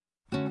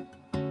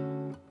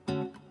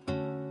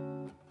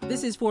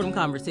This is Fordham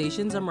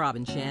Conversations. I'm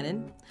Robin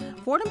Shannon.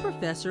 Fordham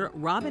professor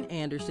Robin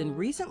Anderson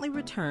recently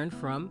returned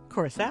from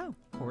Curacao.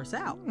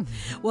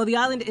 Well, the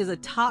island is a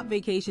top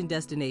vacation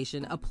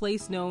destination, a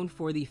place known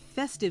for the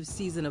festive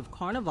season of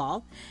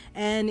Carnival,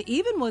 and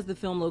even was the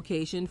film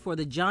location for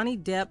the Johnny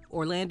Depp,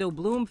 Orlando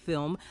Bloom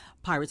film,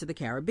 Pirates of the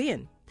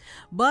Caribbean.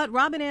 But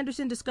Robin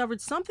Anderson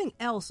discovered something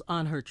else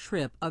on her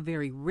trip, a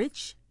very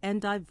rich and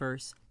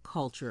diverse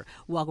culture.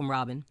 Welcome,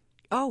 Robin.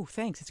 Oh,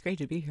 thanks. It's great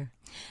to be here.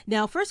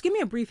 Now, first, give me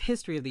a brief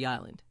history of the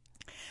island.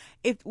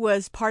 It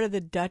was part of the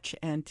Dutch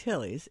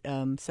Antilles,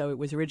 so it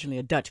was originally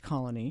a Dutch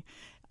colony.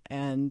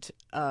 And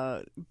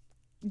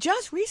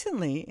just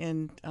recently,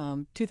 in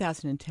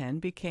 2010,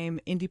 became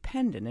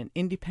independent, an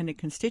independent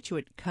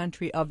constituent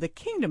country of the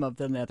Kingdom of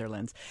the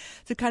Netherlands.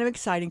 It's a kind of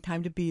exciting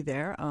time to be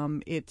there.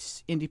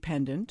 It's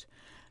independent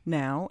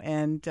now,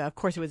 and of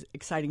course it was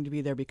exciting to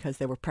be there because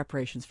there were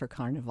preparations for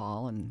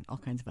Carnival and all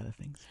kinds of other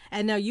things.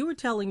 And now you were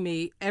telling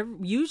me,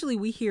 usually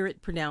we hear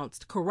it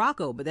pronounced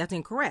Caraco, but that's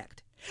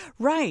incorrect.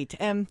 Right.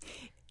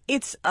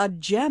 It's a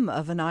gem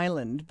of an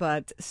island,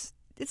 but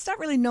it's not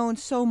really known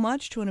so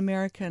much to an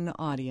American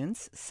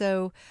audience.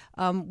 So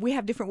we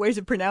have different ways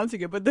of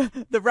pronouncing it, but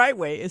the right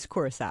way is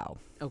Curacao.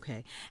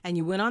 Okay. And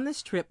you went on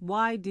this trip.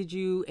 Why did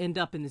you end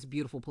up in this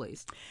beautiful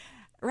place?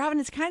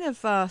 Robin, it's kind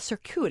of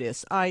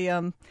circuitous.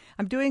 I'm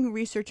doing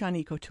research on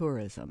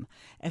ecotourism,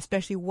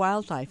 especially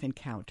wildlife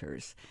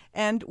encounters,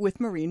 and with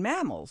marine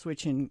mammals,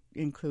 which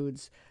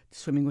includes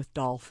swimming with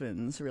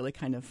dolphins, really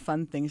kind of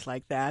fun things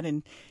like that.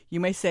 And you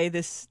may say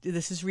this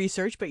is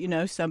research, but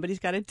somebody's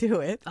got to do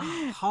it.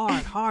 Oh,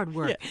 hard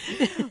work.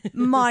 Yeah.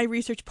 My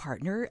research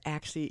partner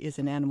actually is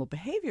an animal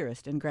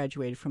behaviorist and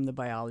graduated from the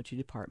biology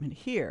department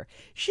here.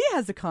 She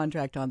has a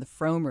contract on the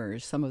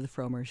Fromers, some of the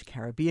Fromers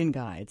Caribbean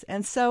guides.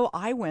 And so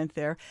I went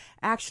there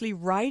actually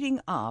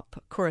writing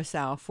up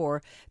Curacao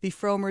for the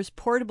Fromers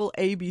Portable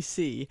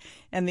ABC.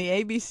 And the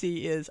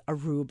ABC is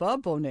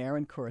Aruba, Bonaire,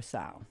 and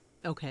Curacao.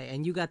 Okay,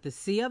 and you got the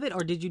C of it,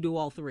 or did you do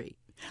all three?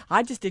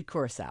 I just did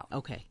Curacao.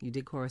 Okay, you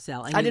did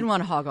Curacao. I didn't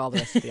want to hog all the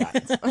rest of the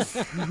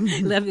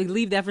islands.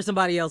 Leave that for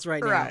somebody else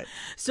right now. Right.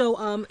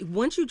 So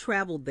once you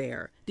traveled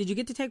there, did you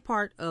get to take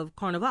part of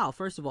Carnival,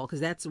 first of all? Because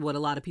that's what a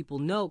lot of people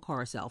know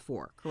Curacao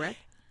for, correct?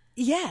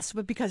 Yes,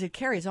 but because it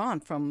carries on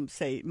from,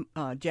 say,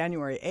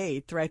 January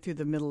 8th right through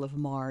the middle of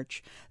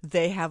March,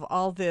 they have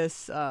all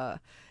this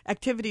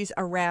activities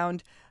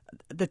around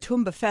the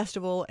Tumba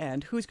Festival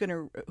and who's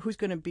going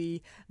to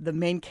be the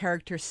main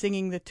character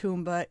singing the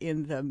tumba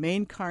in the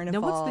main carnival.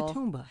 Now, what's the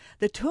tumba?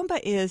 The tumba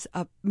is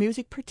a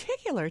music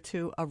particular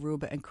to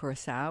Aruba and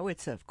Curacao.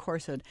 It's, of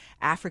course, an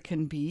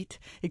African beat.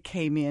 It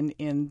came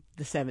in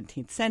the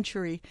 17th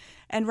century,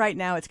 and right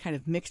now it's kind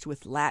of mixed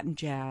with Latin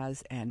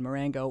jazz and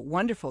marengo,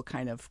 wonderful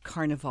kind of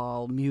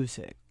carnival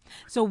music.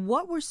 So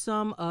what were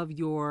some of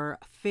your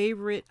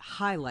favorite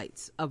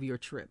highlights of your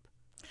trip?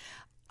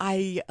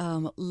 I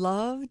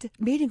loved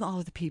meeting all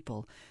of the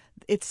people.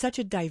 It's such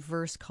a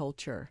diverse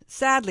culture.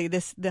 Sadly,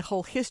 the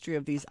whole history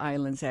of these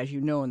islands, as you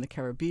know, in the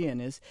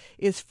Caribbean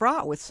is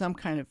fraught with some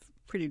kind of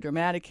pretty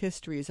dramatic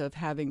histories of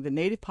having the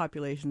native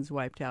populations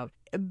wiped out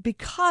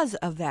because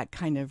of that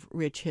kind of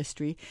rich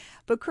history.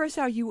 But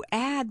Curacao, you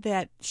add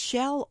that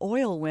Shell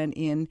Oil went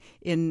in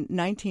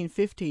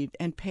 1950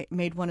 and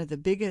made one of the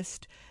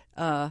biggest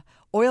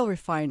oil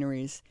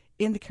refineries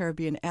in the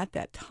Caribbean at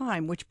that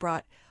time, which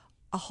brought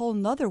a whole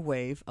nother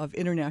wave of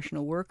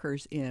international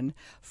workers in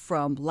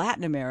from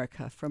Latin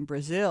America, from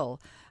Brazil,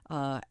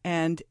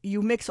 and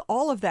you mix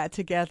all of that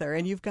together,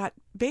 and you've got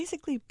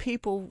basically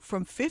people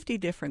from 50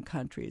 different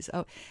countries,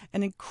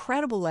 an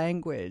incredible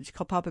language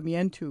called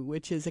Papiamentu,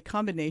 which is a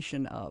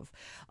combination of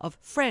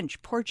French,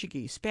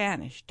 Portuguese,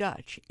 Spanish,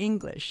 Dutch,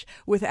 English,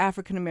 with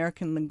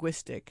African-American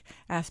linguistic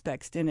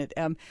aspects in it,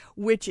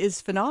 which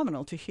is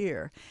phenomenal to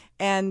hear.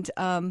 And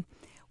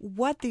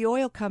what the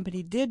oil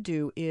company did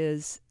do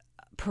is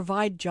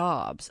provide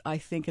jobs, I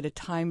think, at a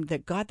time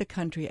that got the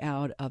country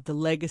out of the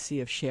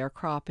legacy of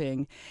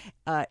sharecropping.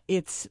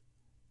 It's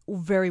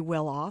very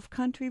well-off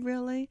country,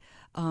 really.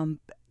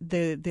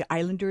 The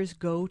islanders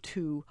go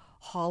to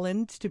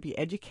Holland to be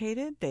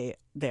educated.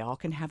 They all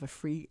can have a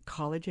free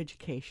college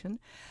education.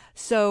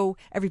 So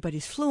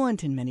everybody's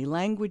fluent in many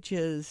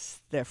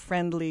languages. They're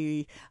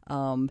friendly,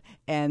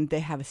 and they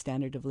have a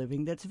standard of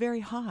living that's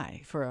very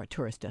high for a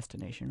tourist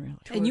destination,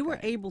 really. And you were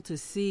able to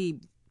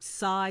see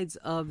sides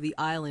of the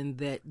island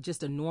that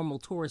just a normal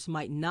tourist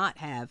might not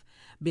have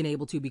been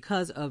able to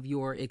because of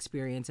your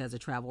experience as a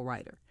travel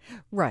writer.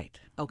 Right.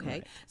 Okay.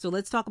 Right. So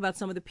let's talk about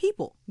some of the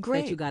people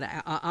Great. that you got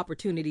an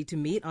opportunity to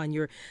meet on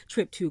your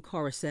trip to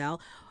Curacao.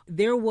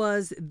 There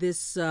was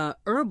this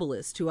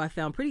herbalist who I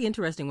found pretty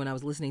interesting when I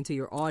was listening to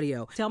your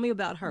audio. Tell me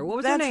about her. What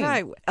was her name?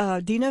 That's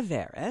right. Dina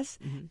Veres.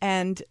 Mm-hmm.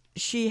 And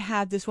she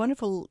had this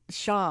wonderful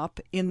shop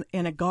in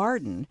a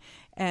garden,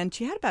 and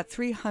she had about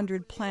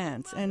 300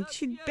 plants. And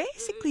she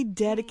basically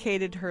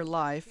dedicated her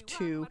life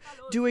to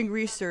doing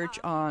research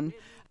on,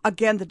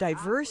 again, the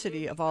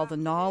diversity of all the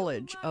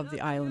knowledge of the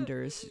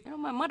islanders. You know,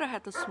 my mother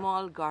had a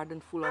small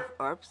garden full of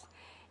herbs.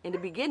 In the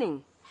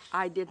beginning,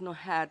 I did not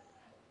have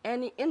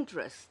any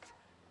interest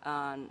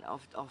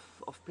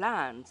of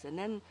plants. And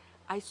then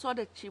I saw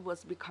that she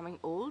was becoming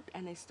old,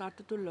 and I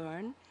started to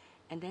learn,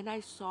 and then I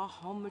saw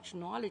how much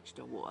knowledge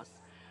there was.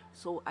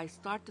 So I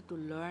started to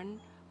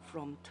learn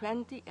from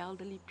 20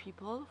 elderly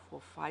people for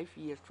 5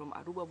 years from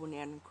Aruba,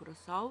 Bonaire, and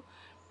Curacao,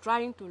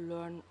 trying to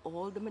learn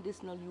all the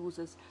medicinal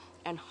uses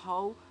and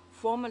how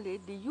formerly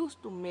they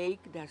used to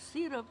make their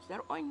syrups,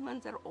 their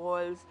ointments, their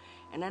oils.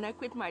 And then I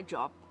quit my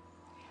job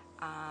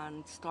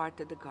and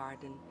started the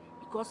garden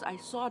because I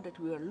saw that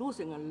we were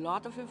losing a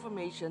lot of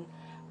information,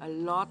 a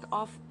lot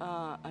of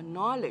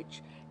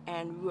knowledge,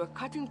 and we were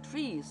cutting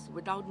trees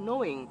without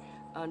knowing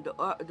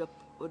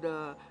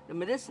the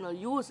medicinal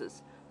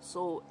uses.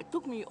 So it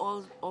took me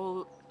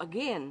all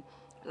again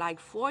like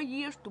 4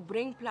 years to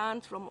bring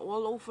plants from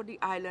all over the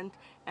island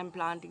and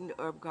planting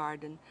the herb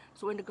garden.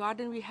 So in the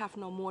garden we have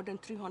now more than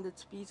 300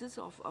 species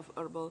of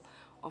herbal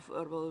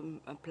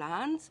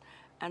plants.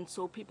 And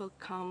so people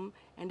come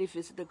and they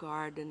visit the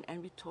garden,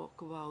 and we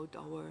talk about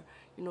our,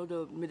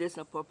 the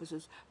medicinal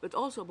purposes, but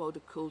also about the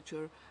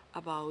culture,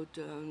 about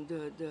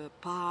the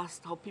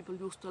past, how people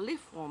used to live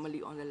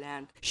formerly on the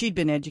land. She'd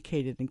been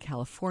educated in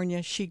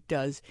California. She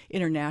does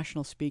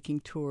international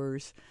speaking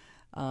tours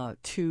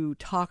to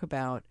talk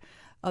about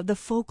the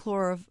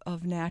folklore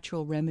of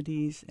natural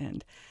remedies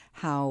and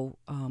how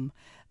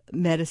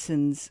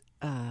medicines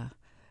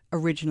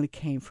originally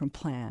came from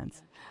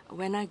plants.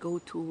 When I go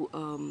to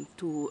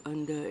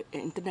the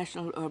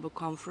International Herbal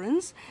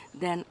Conference,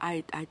 then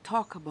I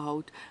talk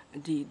about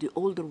the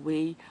older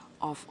way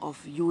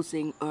of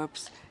using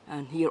herbs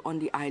here on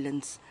the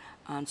islands,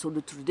 and so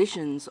the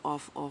traditions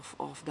of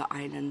the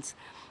islands.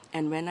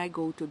 And when I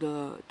go to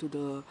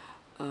the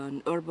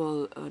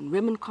herbal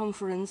women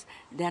conference,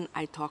 then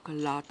I talk a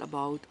lot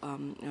about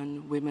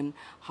women,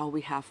 how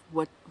we have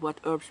what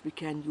herbs we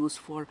can use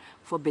for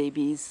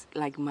babies,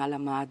 like mala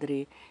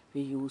madre. We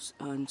use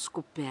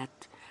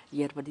scupet,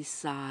 yerba di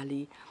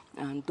sali,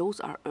 and those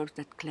are herbs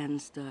that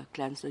cleanse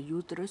the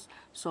uterus,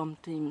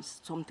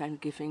 sometimes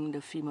giving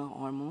the female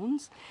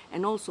hormones.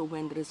 And also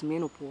when there is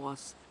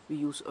menopause, we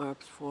use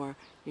herbs for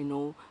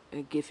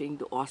giving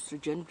the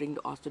estrogen, bring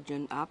the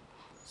estrogen up.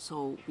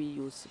 So we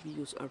use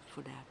herbs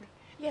for that.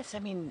 Yes, I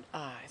mean,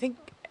 I think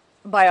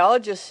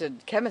biologists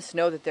and chemists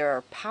know that there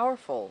are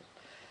powerful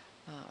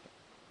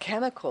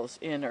chemicals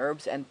in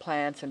herbs and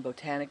plants and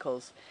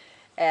botanicals,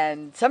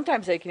 and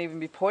sometimes they can even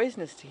be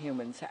poisonous to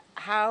humans.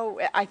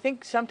 I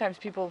think sometimes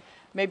people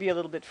may be a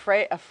little bit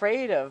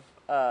afraid of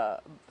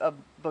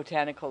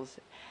botanicals.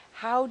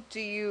 How do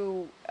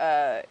you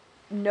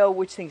know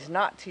which things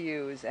not to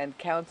use and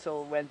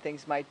counsel when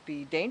things might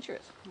be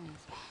dangerous?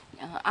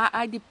 Yes.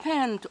 I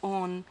depend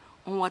on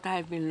what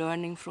I've been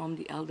learning from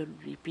the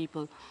elderly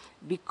people,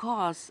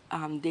 because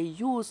they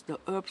use the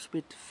herbs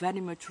with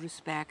very much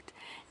respect,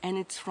 and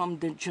it's from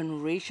the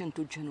generation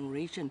to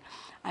generation.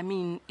 I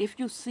mean, if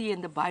you see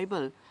in the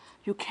Bible,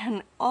 you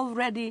can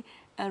already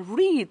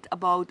read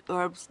about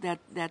herbs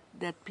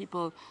that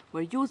people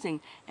were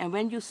using. And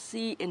when you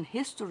see in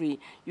history,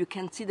 you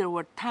can see there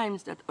were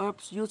times that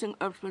using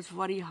herbs was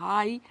very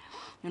high,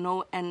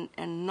 and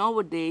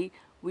nowadays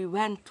we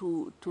went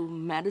to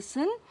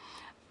medicine.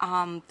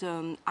 And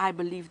I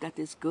believe that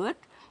is good,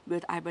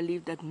 but I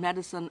believe that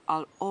medicine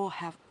all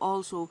have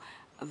also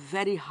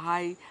very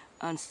high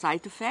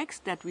side effects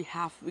that we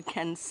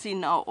can see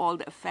now, all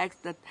the effects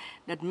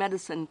that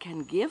medicine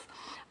can give.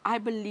 I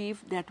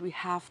believe that we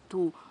have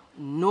to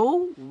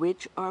know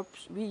which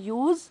herbs we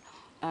use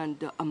and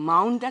the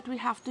amount that we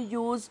have to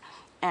use,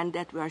 and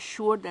that we are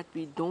sure that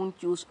we don't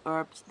use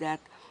herbs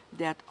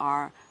that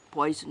are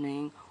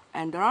poisoning.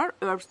 And there are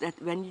herbs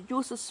that when you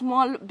use a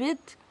small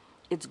bit,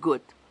 it's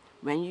good.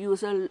 When you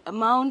use an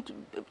amount,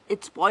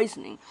 it's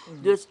poisoning.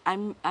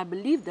 Mm-hmm. I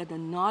believe that the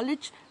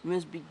knowledge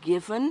must be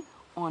given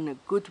on a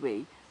good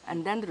way,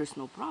 and then there is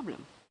no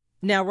problem.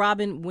 Now,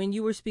 Robin, when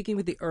you were speaking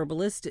with the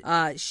herbalist,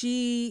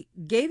 she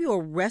gave you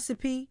a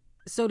recipe,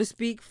 so to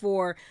speak,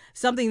 for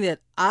something that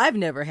I've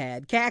never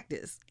had,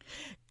 cactus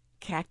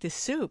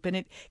soup. And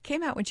it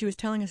came out when she was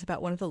telling us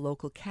about one of the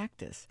local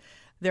cactus.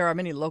 There are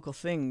many local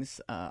things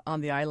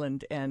on the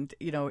island, and,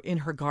 in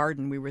her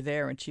garden, we were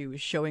there, and she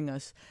was showing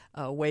us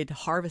a way to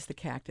harvest the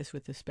cactus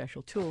with this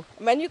special tool.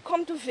 When you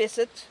come to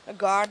visit a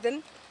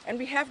garden, and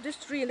we have this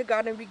tree in the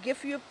garden, we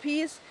give you a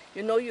piece,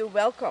 you're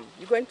welcome.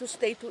 You're going to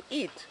stay to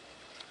eat.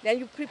 Then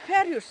you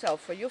prepare yourself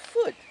for your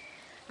food.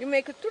 You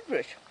make a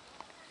toothbrush.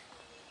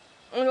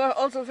 And it's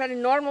also very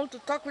normal to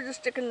talk with a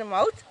stick in the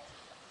mouth.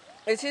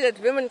 I see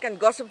that women can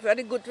gossip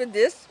very good with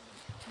this.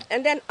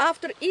 And then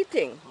after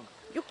eating,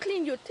 you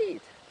clean your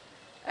teeth.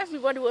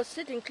 Everybody was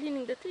sitting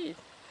cleaning the teeth.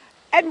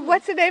 And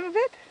what's the name of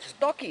it?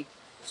 Stocky,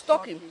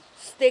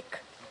 stick,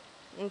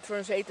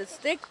 translated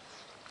stick.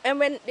 And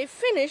when they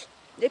finished,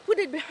 they put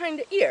it behind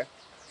the ear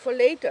for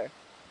later.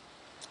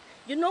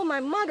 My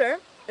mother,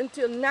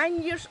 until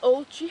 9 years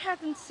old, she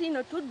hadn't seen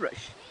a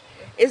toothbrush.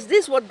 Is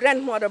this what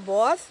grandmother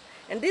bought?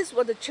 And this is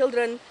what the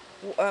children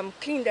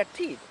clean their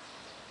teeth.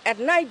 At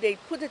night, they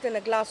put it in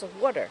a glass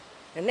of water.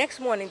 The next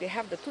morning, they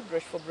have the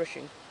toothbrush for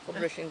brushing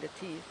the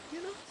teeth.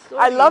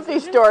 stories. I love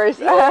these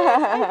stories.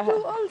 I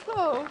do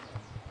also.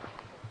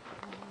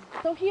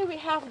 So here we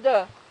have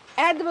the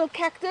edible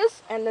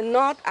cactus and the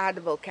not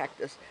edible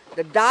cactus,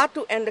 the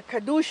datu and the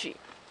kadushi.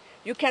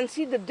 You can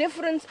see the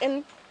difference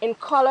in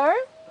color,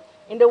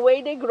 in the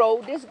way they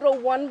grow. These grow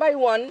one by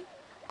one,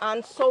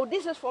 and so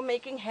this is for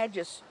making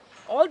hedges.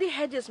 All the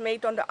hedges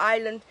made on the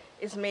island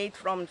is made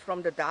from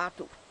the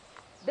datu.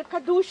 The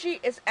kadushi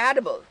is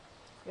edible.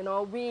 You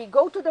know, we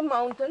go to the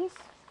mountains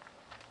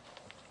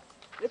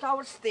with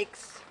our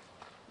sticks,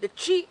 the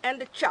chi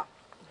and the cha.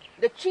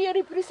 The chi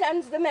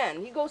represents the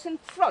man. He goes in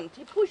front,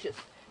 he pushes.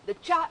 The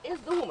cha is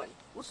the woman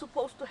who's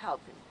supposed to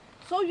help him.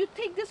 So you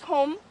take this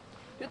home,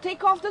 you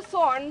take off the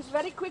thorns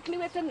very quickly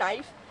with a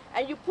knife,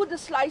 and you put the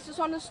slices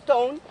on a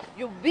stone,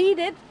 you beat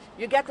it,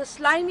 you get a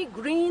slimy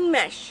green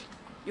mesh.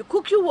 You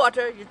cook your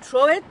water, you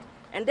throw it,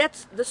 and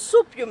that's the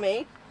soup you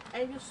made,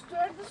 and you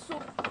stir the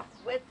soup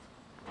with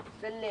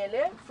the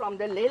lele from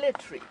the lele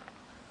tree.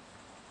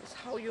 That's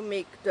how you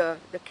make the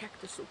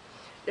cactus soup.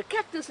 The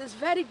cactus is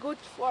very good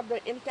for the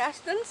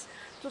intestines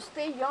to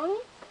stay young,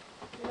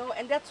 you know,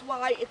 and that's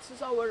why it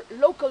is our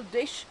local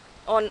dish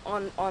on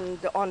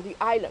the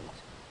island.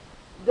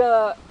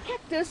 The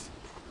cactus,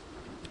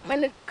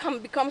 when it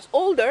becomes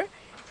older,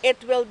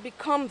 it will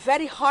become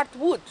very hard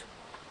wood,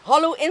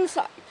 hollow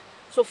inside.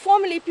 So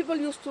formerly people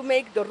used to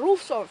make the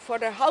roofs for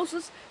their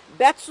houses,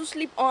 beds to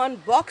sleep on,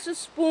 boxes,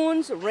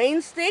 spoons,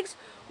 rain sticks,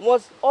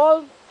 was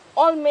all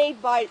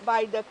made by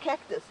the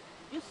cactus.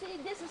 You see,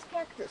 this is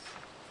cactus,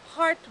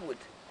 hardwood,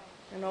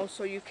 you know,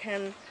 so you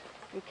can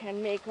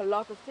make a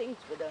lot of things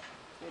with a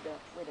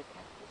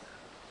cactus.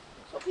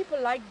 So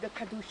people like the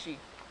kadushi.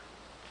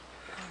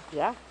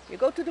 Yeah. You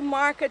go to the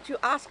market, you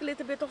ask a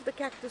little bit of the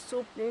cactus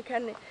soup,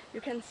 and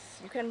you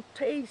can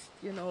taste,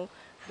 you know,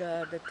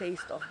 the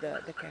taste of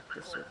the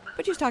cactus soup.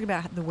 But you talked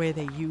about the way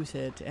they use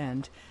it,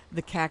 and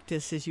the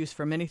cactus is used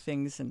for many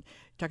things, and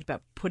you talked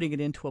about putting it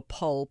into a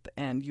pulp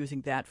and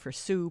using that for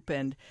soup,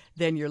 and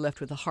then you're left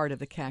with the heart of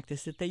the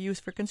cactus that they use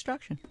for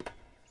construction.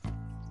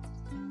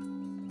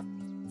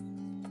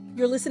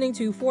 You're listening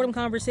to Fordham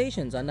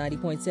Conversations on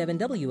 90.7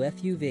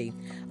 WFUV.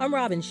 I'm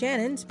Robin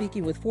Shannon,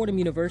 speaking with Fordham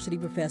University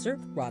professor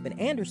Robin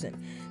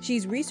Anderson.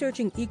 She's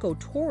researching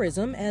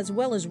ecotourism as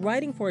well as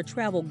writing for a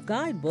travel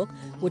guidebook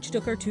which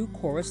took her to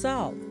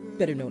Curacao,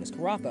 better known as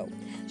Caraco.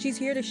 She's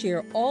here to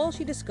share all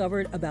she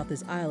discovered about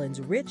this island's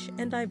rich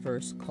and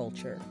diverse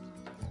culture.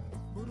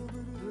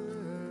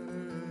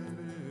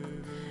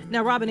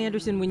 Now, Robin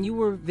Anderson, when you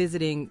were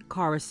visiting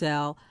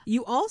Curacao,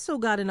 you also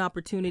got an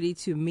opportunity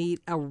to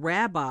meet a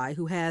rabbi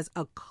who has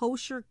a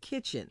kosher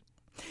kitchen.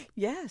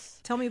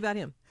 Yes. Tell me about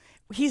him.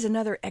 He's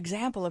another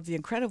example of the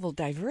incredible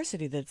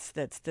diversity that's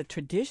the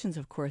traditions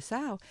of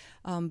Curacao.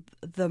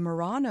 The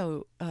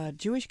Marrano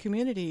Jewish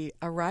community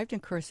arrived in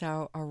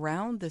Curacao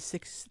around the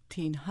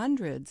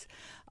 1600s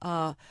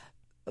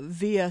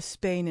via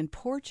Spain and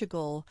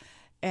Portugal.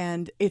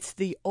 And it's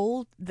the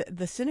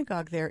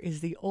synagogue there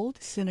is the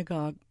oldest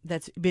synagogue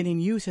that's been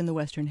in use in the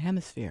Western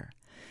Hemisphere.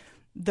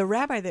 The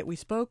rabbi that we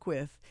spoke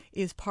with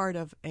is part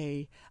of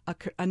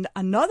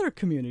another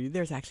community.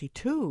 There's actually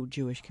two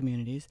Jewish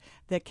communities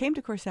that came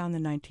to Curacao in the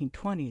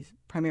 1920s,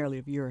 primarily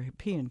of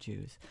European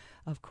Jews,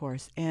 of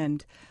course.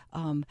 And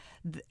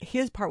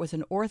his part was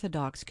an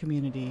Orthodox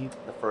community.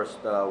 The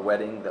first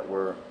wedding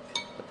the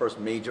first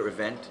major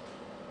event,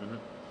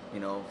 you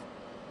know,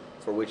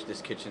 for which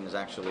this kitchen is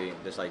actually,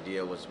 this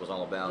idea was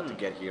all about, to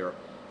get here,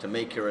 to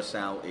make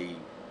Curacao a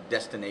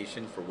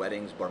destination for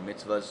weddings, bar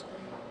mitzvahs,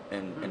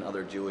 and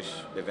other Jewish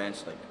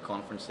events like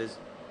conferences.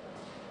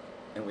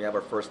 And we have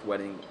our first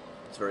wedding.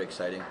 It's very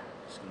exciting.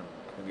 It's going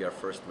to be our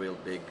first real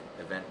big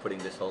event, putting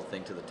this whole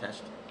thing to the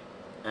test.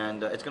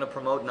 And it's going to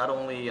promote not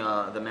only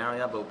the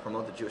Marriott, but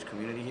promote the Jewish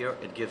community here.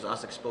 It gives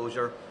us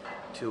exposure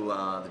to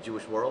the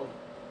Jewish world.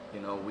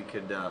 You know, we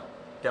could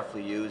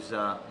definitely use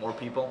more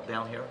people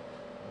down here.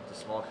 It's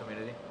a small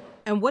community.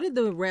 And what did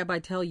the rabbi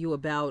tell you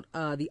about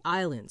the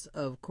islands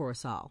of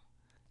Curacao?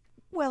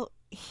 Well,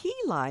 he,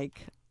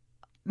 like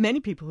many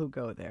people who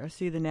go there,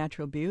 see the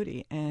natural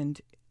beauty.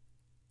 And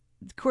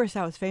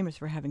Curacao is famous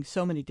for having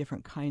so many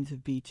different kinds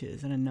of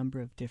beaches and a number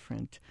of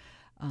different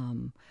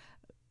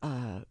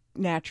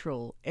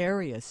natural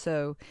areas.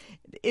 So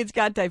it's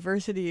got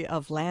diversity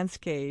of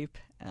landscape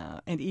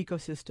and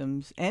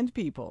ecosystems and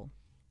people.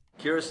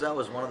 Curacao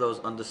is one of those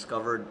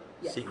undiscovered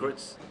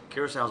secrets.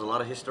 Curacao has a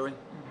lot of history.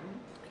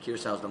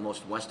 Curacao is the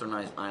most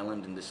westernized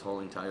island in this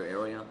whole entire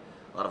area.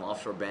 A lot of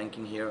offshore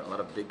banking here. A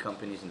lot of big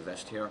companies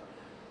invest here.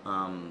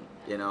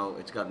 You know,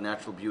 it's got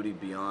natural beauty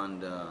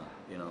beyond,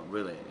 you know,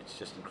 really, it's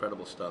just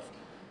incredible stuff.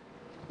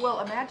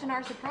 Well, imagine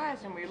our surprise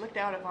when we looked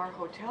out of our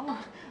hotel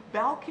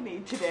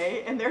balcony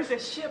today, and there's a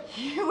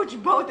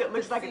huge boat that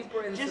looks like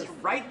it's just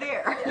right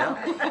there. Yeah.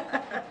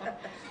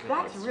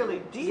 That's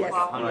really deep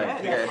off the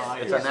edge. Yeah,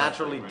 it's a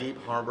naturally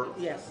deep harbor.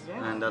 Yes.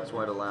 And that's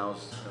why it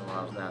allows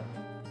that.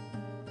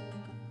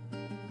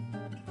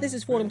 This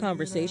is Fordham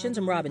Conversations.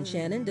 I'm Robin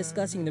Shannon,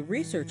 discussing the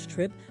research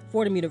trip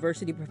Fordham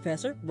University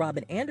professor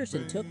Robin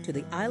Anderson took to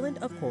the island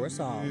of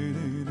Curacao.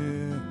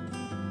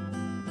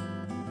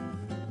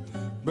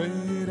 Now,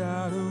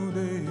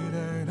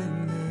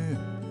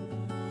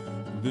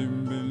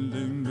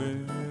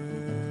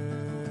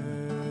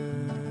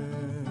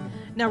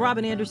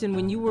 Robin Anderson,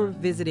 when you were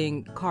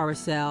visiting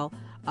Carousel,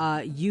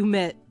 you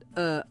met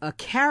a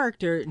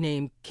character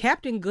named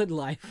Captain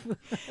Goodlife.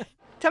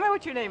 Tell me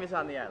what your name is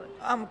on the island.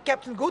 I'm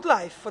Captain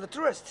Goodlife for the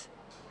tourists.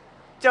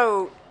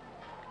 So,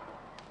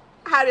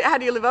 how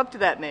do you live up to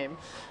that name?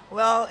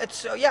 Well,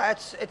 it's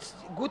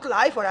good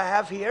life what I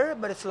have here,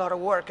 but it's a lot of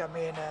work. I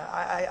mean,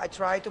 I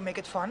try to make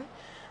it fun.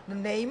 The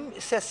name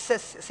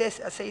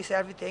says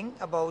everything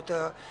about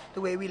the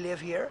way we live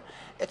here.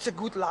 It's a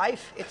good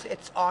life.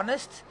 It's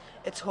honest.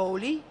 It's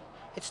holy.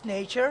 It's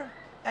nature,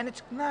 and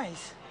it's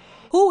nice.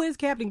 Who is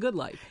Captain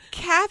Goodlife?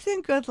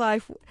 Captain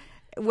Goodlife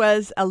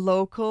was a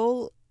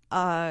local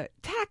water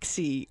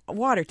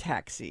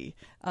taxi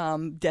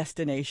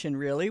destination,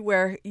 really,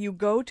 where you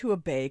go to a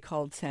bay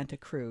called Santa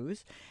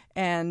Cruz,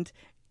 and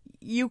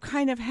you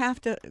kind of have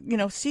to,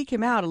 seek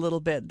him out a little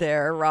bit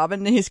there,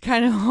 Robin. He's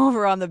kind of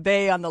over on the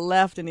bay on the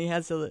left, and he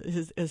has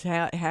his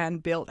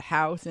hand-built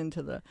house in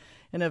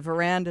a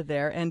veranda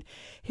there, and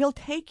he'll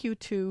take you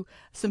to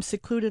some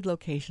secluded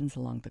locations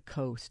along the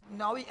coast.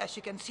 Now, as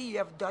you can see, you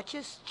have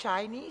Dutchies,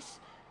 Chinese,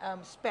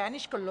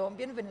 Spanish,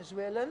 Colombian,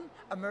 Venezuelan,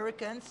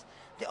 Americans.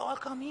 They all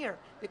come here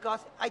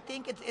because I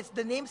think it's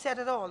the name said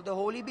it all. The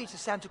holy beach, the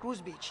Santa Cruz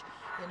beach.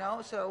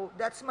 So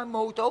that's my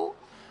motto.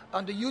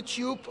 On the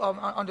YouTube,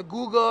 on the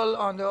Google,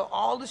 on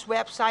all these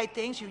website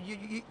things,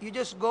 you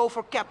just go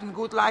for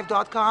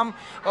CaptainGoodlife.com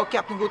or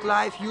Captain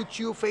Goodlife,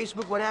 YouTube,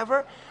 Facebook,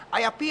 whatever.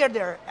 I appear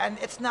there, and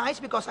it's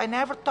nice because I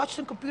never touched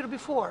a computer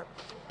before.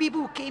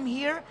 People who came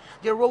here,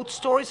 they wrote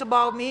stories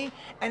about me,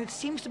 and it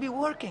seems to be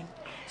working.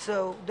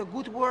 So the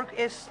good work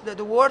is,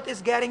 the word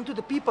is getting to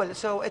the people,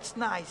 so it's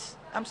nice.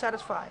 I'm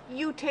satisfied.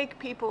 You take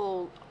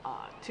people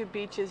to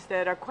beaches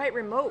that are quite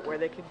remote, where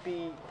they could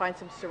find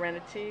some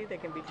serenity. They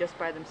can be just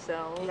by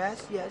themselves.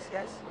 Yes.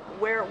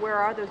 Where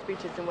are those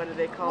beaches, and what do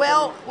they call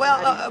them?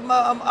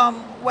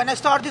 When I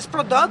started this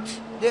product,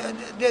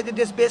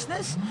 this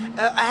business,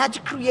 I had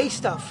to create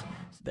stuff.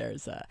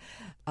 There's a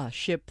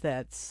ship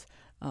that's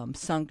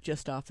sunk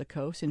just off the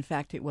coast. In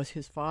fact, it was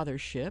his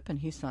father's ship, and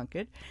he sunk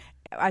it.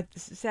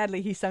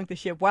 Sadly, he sunk the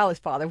ship while his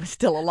father was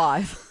still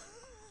alive.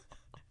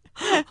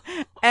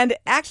 And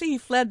actually, he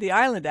fled the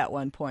island at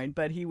one point,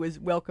 but he was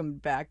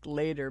welcomed back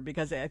later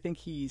because I think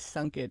he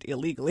sunk it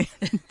illegally.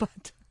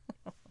 But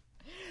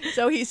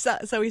so he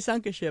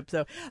sunk a ship.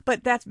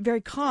 But that's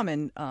very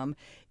common.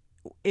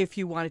 If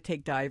you want to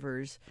take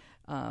divers,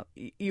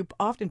 you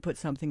often put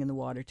something in the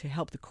water to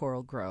help the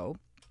coral grow,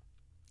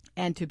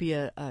 and to be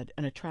an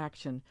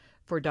attraction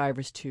for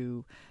divers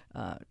to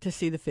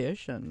see the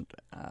fish and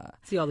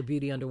see all the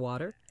beauty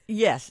underwater.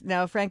 Yes.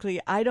 Now,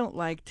 frankly, I don't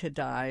like to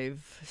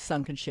dive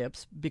sunken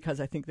ships because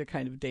I think they're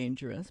kind of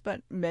dangerous,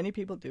 but many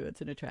people do. It's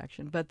an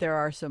attraction. But there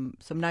are some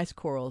nice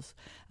corals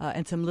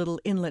and some little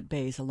inlet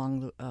bays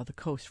along the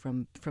coast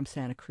from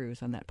Santa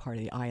Cruz on that part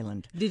of the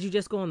island. Did you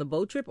just go on the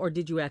boat trip, or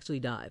did you actually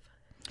dive?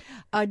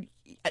 I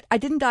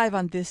didn't dive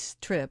on this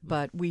trip,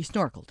 but we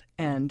snorkeled,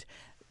 and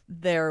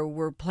there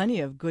were plenty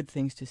of good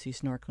things to see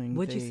snorkeling.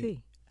 What'd you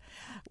see?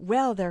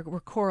 Well, there were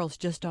corals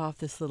just off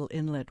this little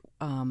inlet,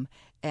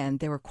 and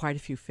there were quite a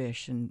few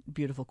fish and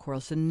beautiful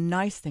corals. The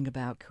nice thing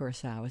about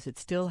Curacao is it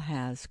still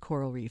has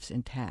coral reefs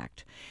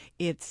intact.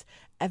 It's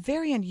a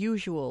very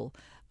unusual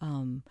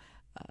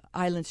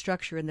island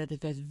structure in that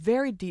it has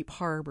very deep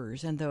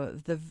harbors, and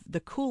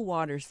the cool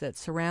waters that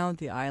surround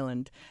the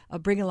island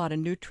bring a lot of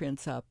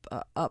nutrients up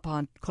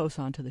close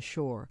onto the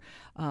shore,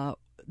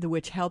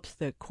 which helps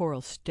the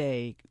coral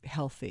stay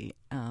healthy,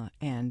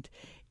 and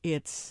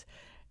it's.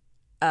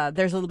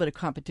 There's a little bit of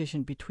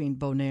competition between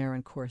Bonaire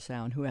and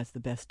Curacao and who has the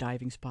best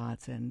diving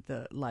spots and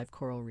the live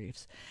coral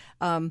reefs.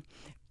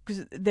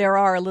 Because there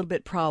are a little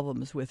bit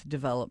problems with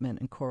development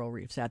and coral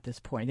reefs at this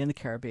point in the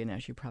Caribbean,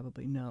 as you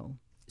probably know.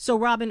 So,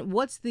 Robin,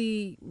 what's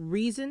the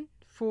reason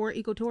for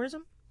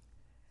ecotourism?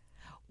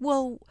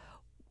 Well,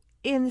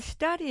 in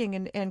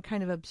studying and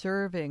kind of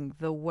observing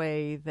the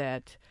way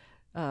that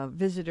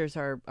visitors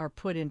are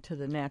put into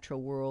the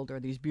natural world or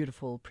these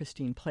beautiful,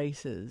 pristine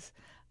places,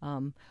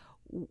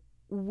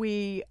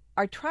 we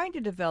are trying to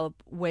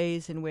develop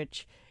ways in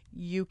which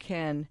you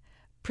can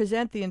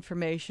present the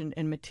information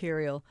and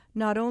material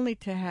not only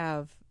to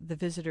have the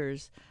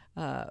visitors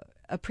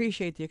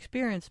appreciate the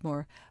experience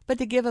more, but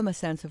to give them a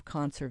sense of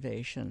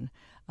conservation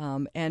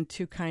and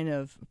to kind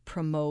of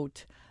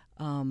promote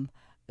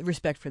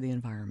respect for the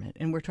environment.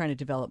 And we're trying to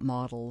develop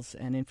models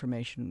and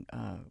information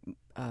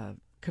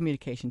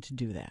communication to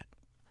do that.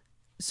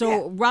 So,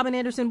 Yeah. Robin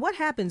Anderson, what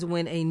happens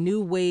when a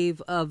new wave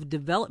of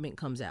development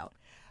comes out?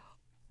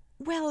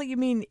 Well, you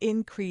mean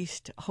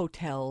increased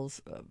hotels,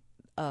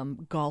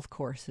 golf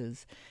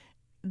courses.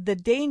 The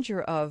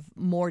danger of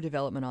more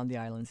development on the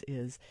islands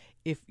is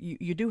if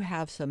you do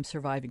have some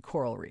surviving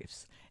coral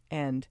reefs,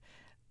 and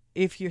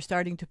if you're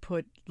starting to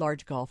put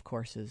large golf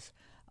courses,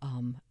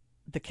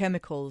 the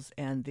chemicals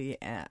and the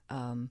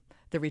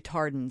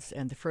retardants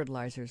and the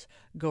fertilizers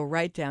go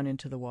right down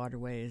into the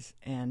waterways,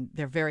 and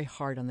they're very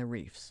hard on the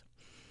reefs.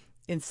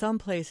 in some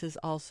places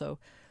also,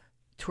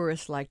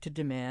 tourists like to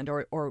demand,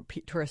 or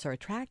tourists are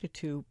attracted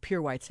to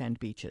pure white sand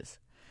beaches.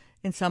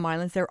 In some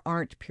islands, there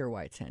aren't pure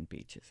white sand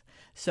beaches,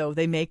 so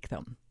they make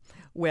them.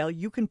 Well,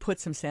 you can put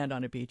some sand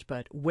on a beach,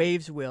 but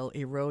waves will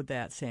erode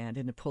that sand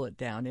and pull it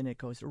down, and it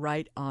goes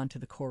right onto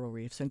the coral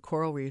reefs, and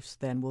coral reefs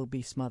then will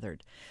be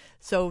smothered.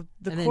 So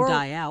and then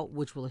die out,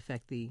 which will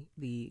affect the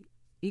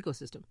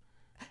ecosystem.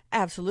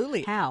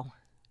 Absolutely. How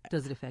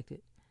does it affect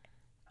it?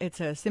 It's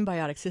a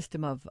symbiotic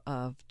system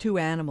of two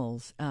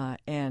animals,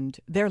 and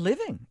they're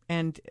living,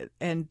 and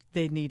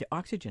they need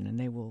oxygen, and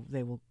they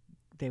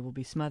will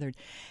be smothered.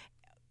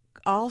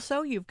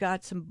 Also, you've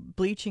got some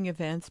bleaching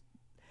events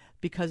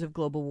because of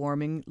global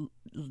warming.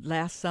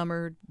 Last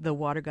summer, the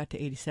water got to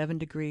 87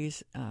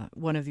 degrees.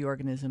 One of the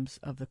organisms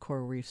of the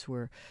coral reefs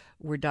were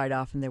died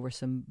off, and there were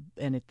some,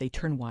 and they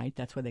turn white.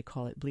 That's why they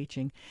call it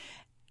bleaching.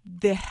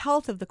 The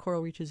health of the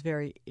coral reef is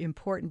very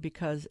important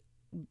because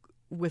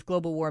with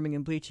global warming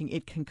and bleaching,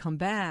 it can come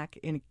back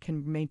and it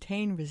can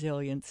maintain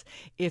resilience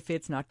if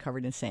it's not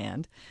covered in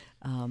sand,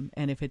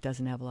 and if it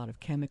doesn't have a lot of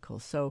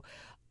chemicals. So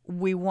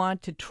we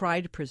want to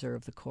try to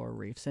preserve the coral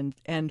reefs,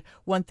 and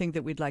one thing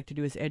that we'd like to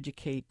do is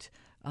educate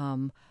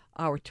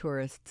our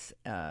tourists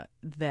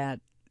that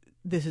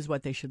this is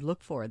what they should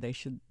look for.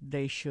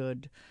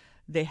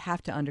 They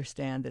have to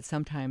understand that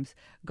sometimes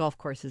golf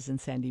courses and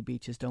sandy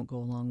beaches don't go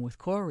along with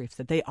coral reefs,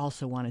 that they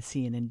also want to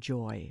see and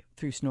enjoy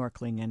through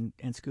snorkeling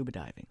and scuba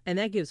diving. And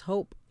that gives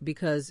hope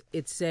because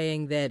it's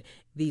saying that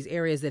these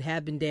areas that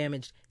have been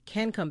damaged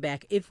can come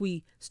back if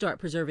we start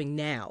preserving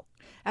now.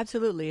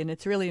 Absolutely, and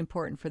it's really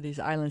important for these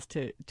islands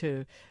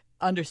to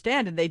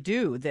understand, and they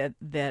do, that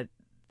the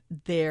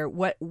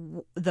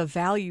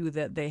value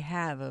that they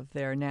have of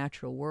their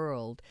natural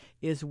world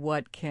is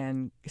what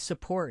can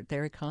support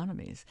their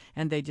economies,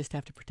 and they just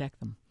have to protect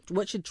them.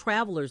 What should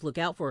travelers look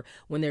out for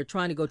when they're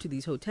trying to go to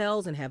these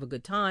hotels and have a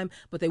good time,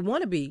 but they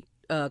want to be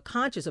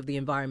conscious of the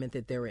environment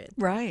that they're in?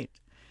 Right.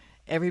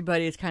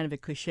 Everybody, it's kind of a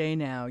cliche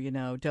now,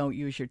 don't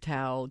use your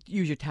towel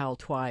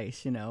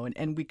twice,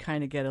 and we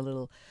kind of get a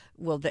little,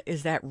 well,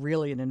 is that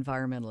really an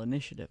environmental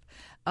initiative?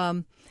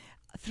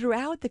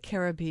 Throughout the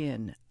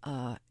Caribbean,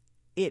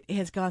 it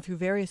has gone through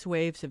various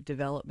waves of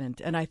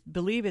development, and I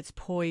believe it's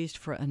poised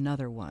for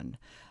another one.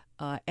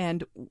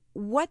 And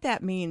what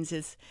that means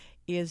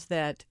is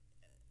that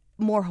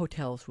more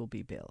hotels will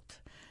be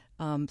built.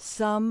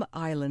 Some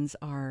islands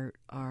are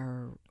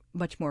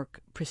much more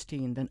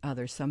pristine than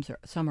others.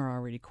 Some are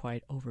already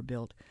quite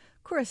overbuilt.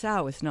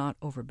 Curacao is not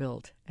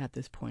overbuilt at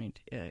this point.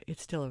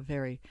 It's still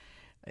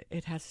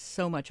it has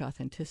so much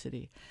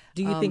authenticity.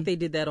 Do you think they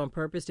did that on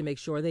purpose to make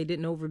sure they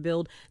didn't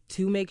overbuild,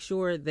 to make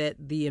sure that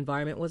the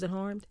environment wasn't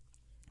harmed?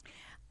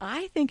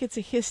 I think it's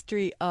a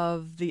history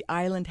of the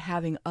island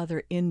having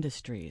other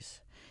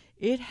industries.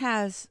 It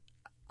has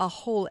a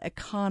whole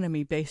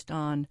economy based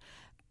on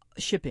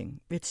shipping.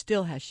 It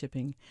still has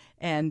shipping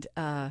and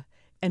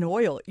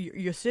oil.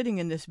 You're sitting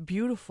in this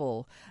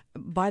beautiful.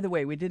 By the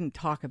way, we didn't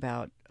talk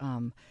about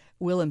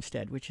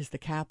Willemstad, which is the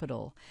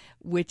capital,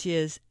 which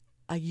is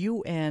a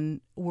UN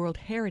World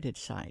Heritage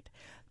Site,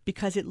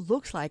 because it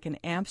looks like an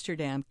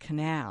Amsterdam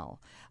canal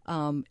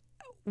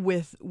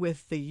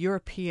with the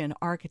European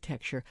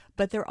architecture,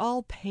 but they're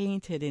all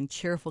painted in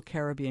cheerful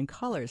Caribbean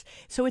colors.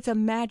 So it's a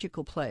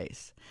magical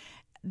place.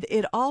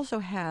 It also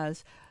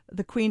has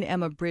the Queen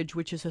Emma Bridge,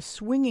 which is a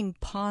swinging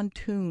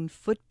pontoon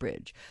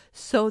footbridge,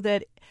 so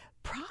that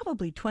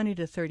probably 20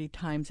 to 30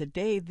 times a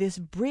day, this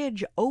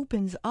bridge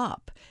opens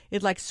up.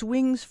 It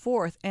swings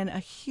forth, and a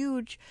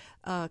huge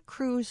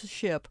cruise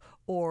ship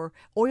or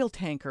oil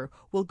tanker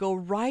will go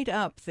right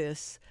up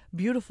this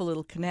beautiful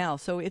little canal.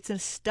 So it's a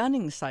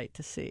stunning sight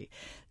to see.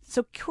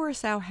 So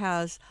Curacao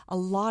has a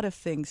lot of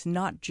things,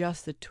 not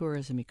just the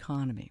tourism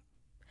economy.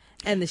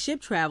 And the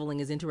ship traveling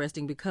is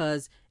interesting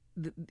because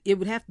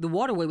the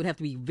waterway would have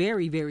to be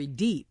very, very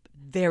deep.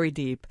 Very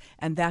deep,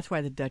 and that's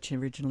why the Dutch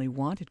originally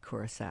wanted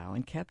Curacao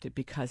and kept it,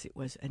 because it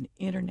was an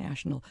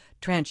international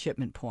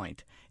transshipment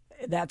point.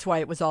 That's why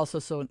it was also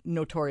so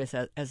notorious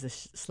as a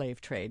slave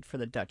trade for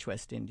the Dutch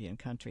West Indian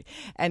company.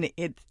 And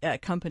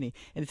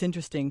it's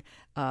interesting.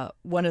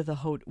 One of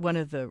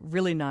the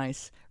really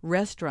nice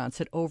restaurants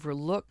that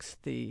overlooks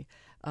the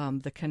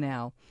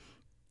canal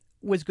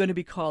was going to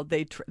be called,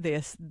 they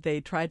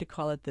tried to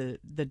call it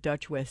the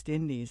Dutch West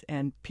Indies,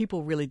 and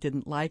people really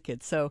didn't like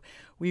it. So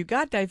we've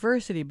got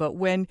diversity, but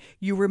when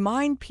you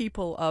remind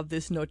people of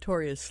this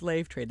notorious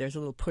slave trade, there's a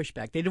little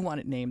pushback. They didn't want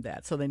it named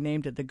that, so they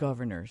named it the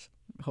Governor's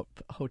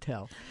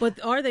Hotel.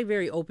 But are they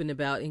very open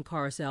about, in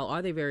Curacao,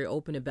 are they very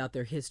open about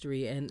their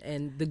history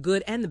and the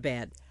good and the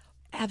bad?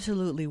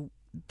 Absolutely.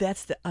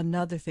 That's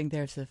another thing.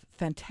 There's a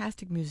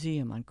fantastic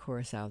museum on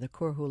Curacao, the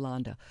Cor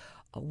Holanda,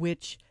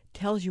 which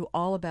tells you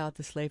all about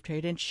the slave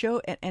trade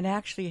and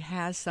actually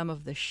has some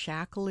of the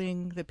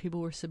shackling that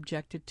people were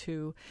subjected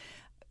to.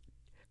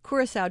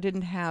 Curacao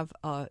didn't have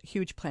a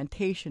huge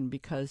plantation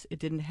because it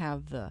didn't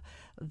have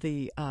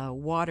the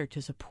water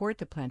to support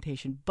the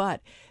plantation,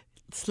 but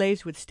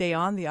slaves would stay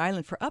on the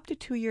island for up to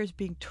 2 years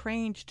being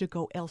trained to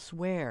go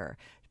elsewhere,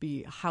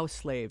 be house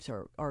slaves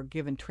or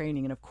given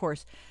training. And of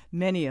course,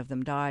 many of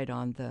them died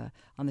on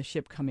the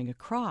ship coming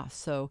across.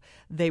 So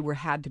they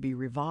had to be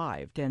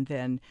revived, and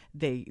then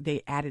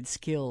they added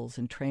skills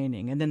and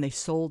training, and then they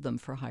sold them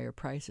for higher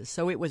prices.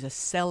 So it was a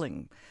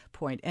selling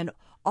point. And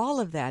all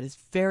of that is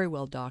very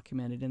well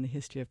documented in the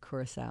history of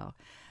Curacao,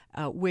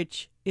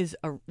 which is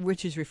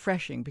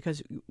refreshing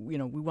because, we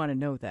want to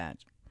know that.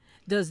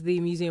 Does the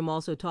museum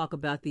also talk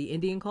about the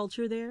Indian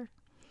culture there?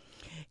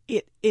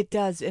 It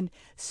does, and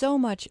so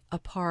much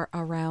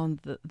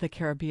around the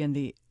Caribbean.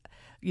 The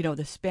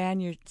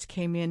Spaniards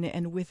came in,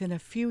 and within a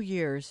few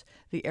years,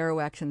 the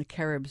Arawaks and the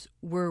Caribs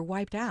were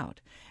wiped out,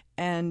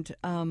 and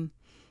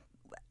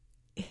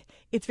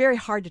it's very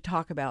hard to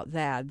talk about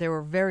that. There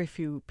were very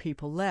few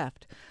people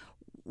left.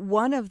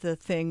 One of the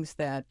things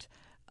that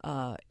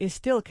is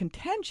still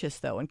contentious,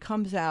 though, and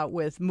comes out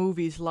with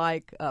movies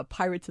like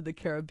Pirates of the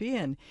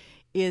Caribbean,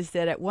 is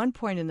that at one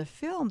point in the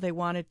film they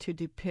wanted to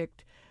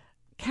depict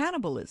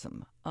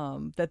cannibalism,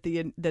 that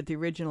the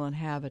original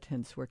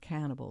inhabitants were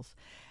cannibals.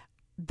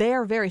 They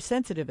are very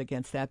sensitive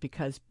against that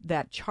because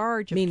that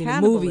charge of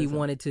cannibalism. Meaning the movie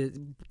wanted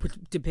to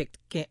depict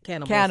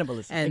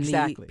cannibalism. And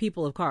exactly. The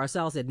people of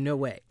Curacao said, no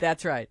way.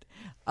 That's right.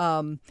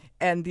 And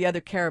the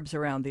other Caribs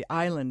around the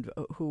island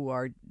who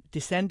are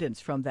descendants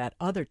from that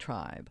other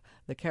tribe,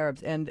 the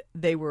Caribs, and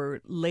they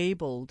were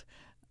labeled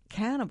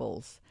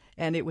cannibals.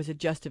 And it was a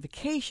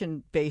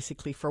justification,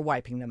 basically, for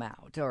wiping them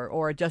out,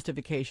 or a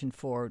justification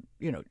for,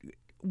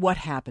 what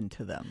happened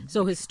to them.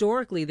 So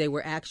historically, they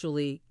were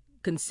actually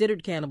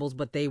considered cannibals,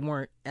 but they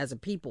weren't, as a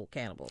people,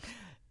 cannibals.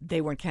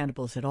 They weren't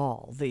cannibals at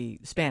all. The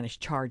Spanish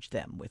charged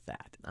them with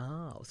that.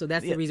 Oh, so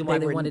that's the reason why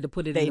they wanted to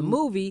put it in the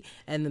movie,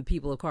 and the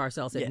people of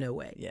Curacao said, no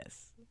way.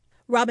 Yes.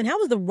 Robin, how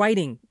was the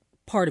writing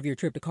part of your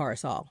trip to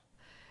Curacao?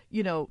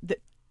 The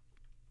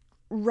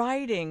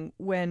writing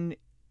when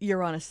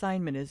you're on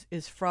assignment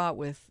is fraught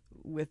with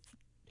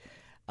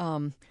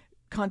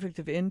conflict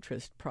of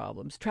interest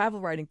problems.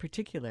 Travel writing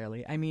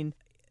particularly. I mean,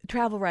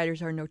 travel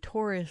writers are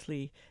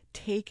notoriously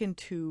taken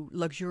to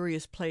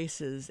luxurious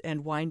places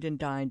and wined and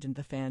dined in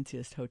the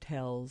fanciest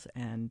hotels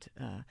and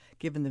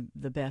given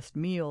the best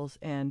meals,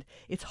 and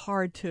it's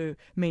hard to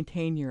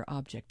maintain your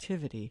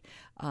objectivity.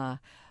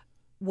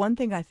 One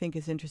thing I think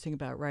is interesting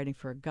about writing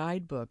for a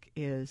guidebook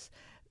is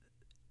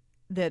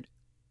that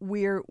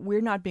we're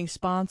not being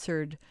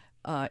sponsored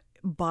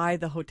by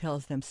the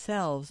hotels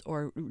themselves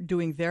or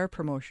doing their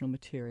promotional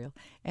material,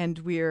 and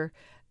we're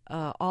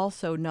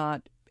also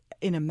not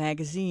in a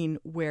magazine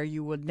where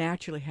you would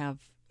naturally have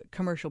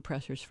commercial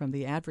pressures from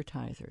the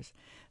advertisers.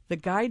 The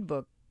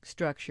guidebook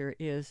structure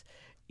is,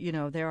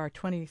 there are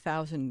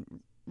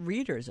 20,000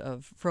 readers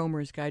of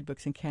Frommer's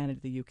guidebooks in Canada,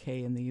 the UK,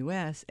 and the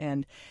US,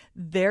 and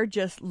they're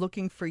just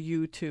looking for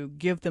you to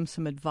give them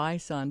some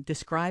advice on,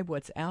 describe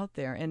what's out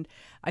there. And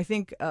I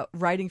think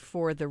writing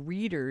for the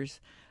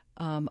readers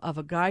of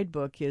a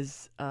guidebook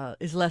is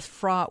less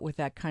fraught with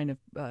that kind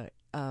of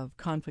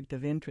conflict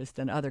of interest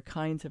than other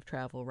kinds of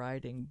travel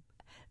writing.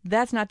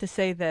 That's not to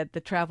say that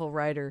the travel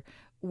writer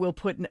will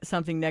put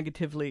something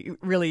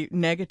really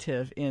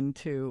negative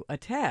into a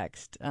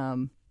text.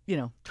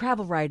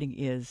 Travel writing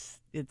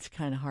it's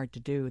kind of hard to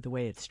do the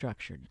way it's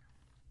structured.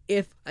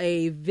 If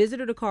a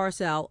visitor to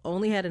Curacao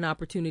only had an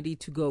opportunity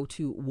to go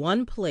to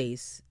one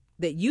place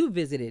that you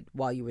visited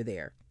while you were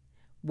there,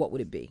 what would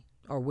it be,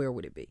 or where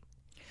would it be?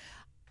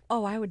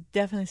 Oh, I would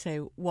definitely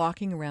say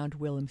walking around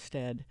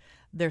Willemstad.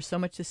 There's so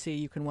much to see.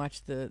 You can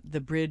watch the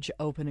bridge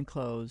open and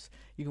close.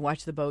 You can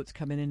watch the boats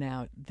come in and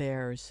out.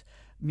 There's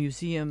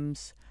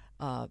museums.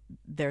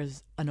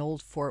 There's an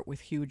old fort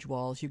with huge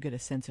walls. You get a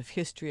sense of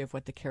history of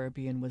what the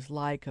Caribbean was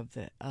like, of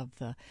the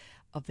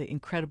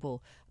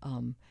incredible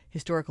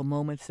historical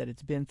moments that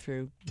it's been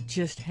through.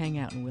 Just hang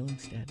out in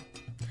Willemstad.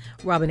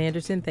 Robin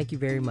Anderson, thank you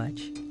very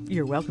much.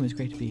 You're welcome. It's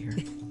great to be here.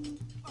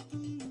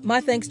 My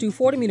thanks to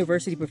Fordham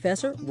University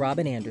professor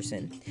Robin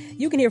Anderson.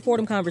 You can hear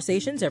Fordham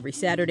Conversations every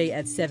Saturday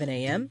at 7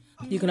 a.m.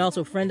 You can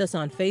also friend us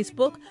on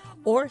Facebook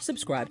or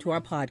subscribe to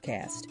our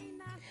podcast.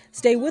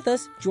 Stay with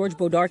us. George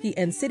Bodarky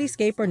and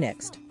Cityscape are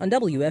next on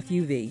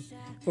WFUV.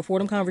 For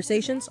Fordham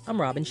Conversations, I'm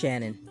Robin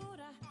Shannon.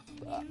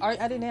 I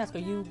didn't ask, are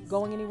you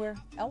going anywhere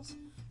else?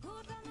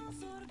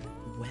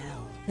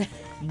 Well,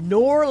 New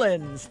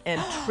Orleans and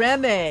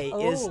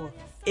Treme is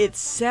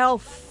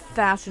itself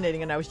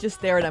fascinating, and I was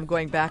just there, and I'm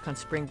going back on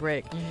spring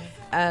break.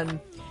 And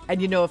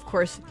of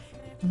course,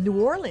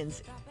 New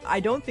Orleans, I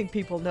don't think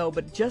people know,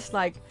 but just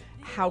like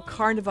how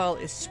Carnival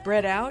is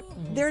spread out,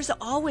 there's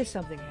always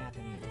something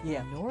happening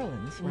in New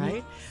Orleans,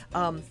 right?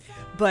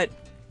 But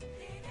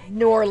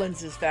New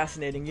Orleans is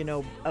fascinating.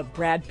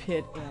 Brad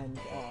Pitt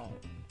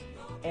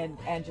and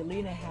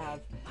Angelina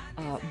have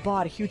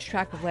bought a huge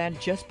tract of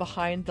land just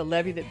behind the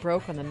levee that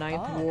broke on the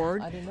 9th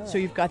Ward. I didn't know so that.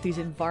 You've got these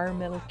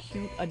environmental,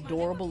 cute,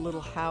 adorable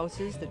little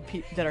houses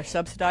that are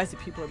subsidized that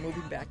people are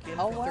moving back in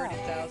for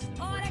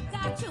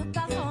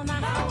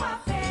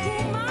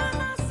 $30,000.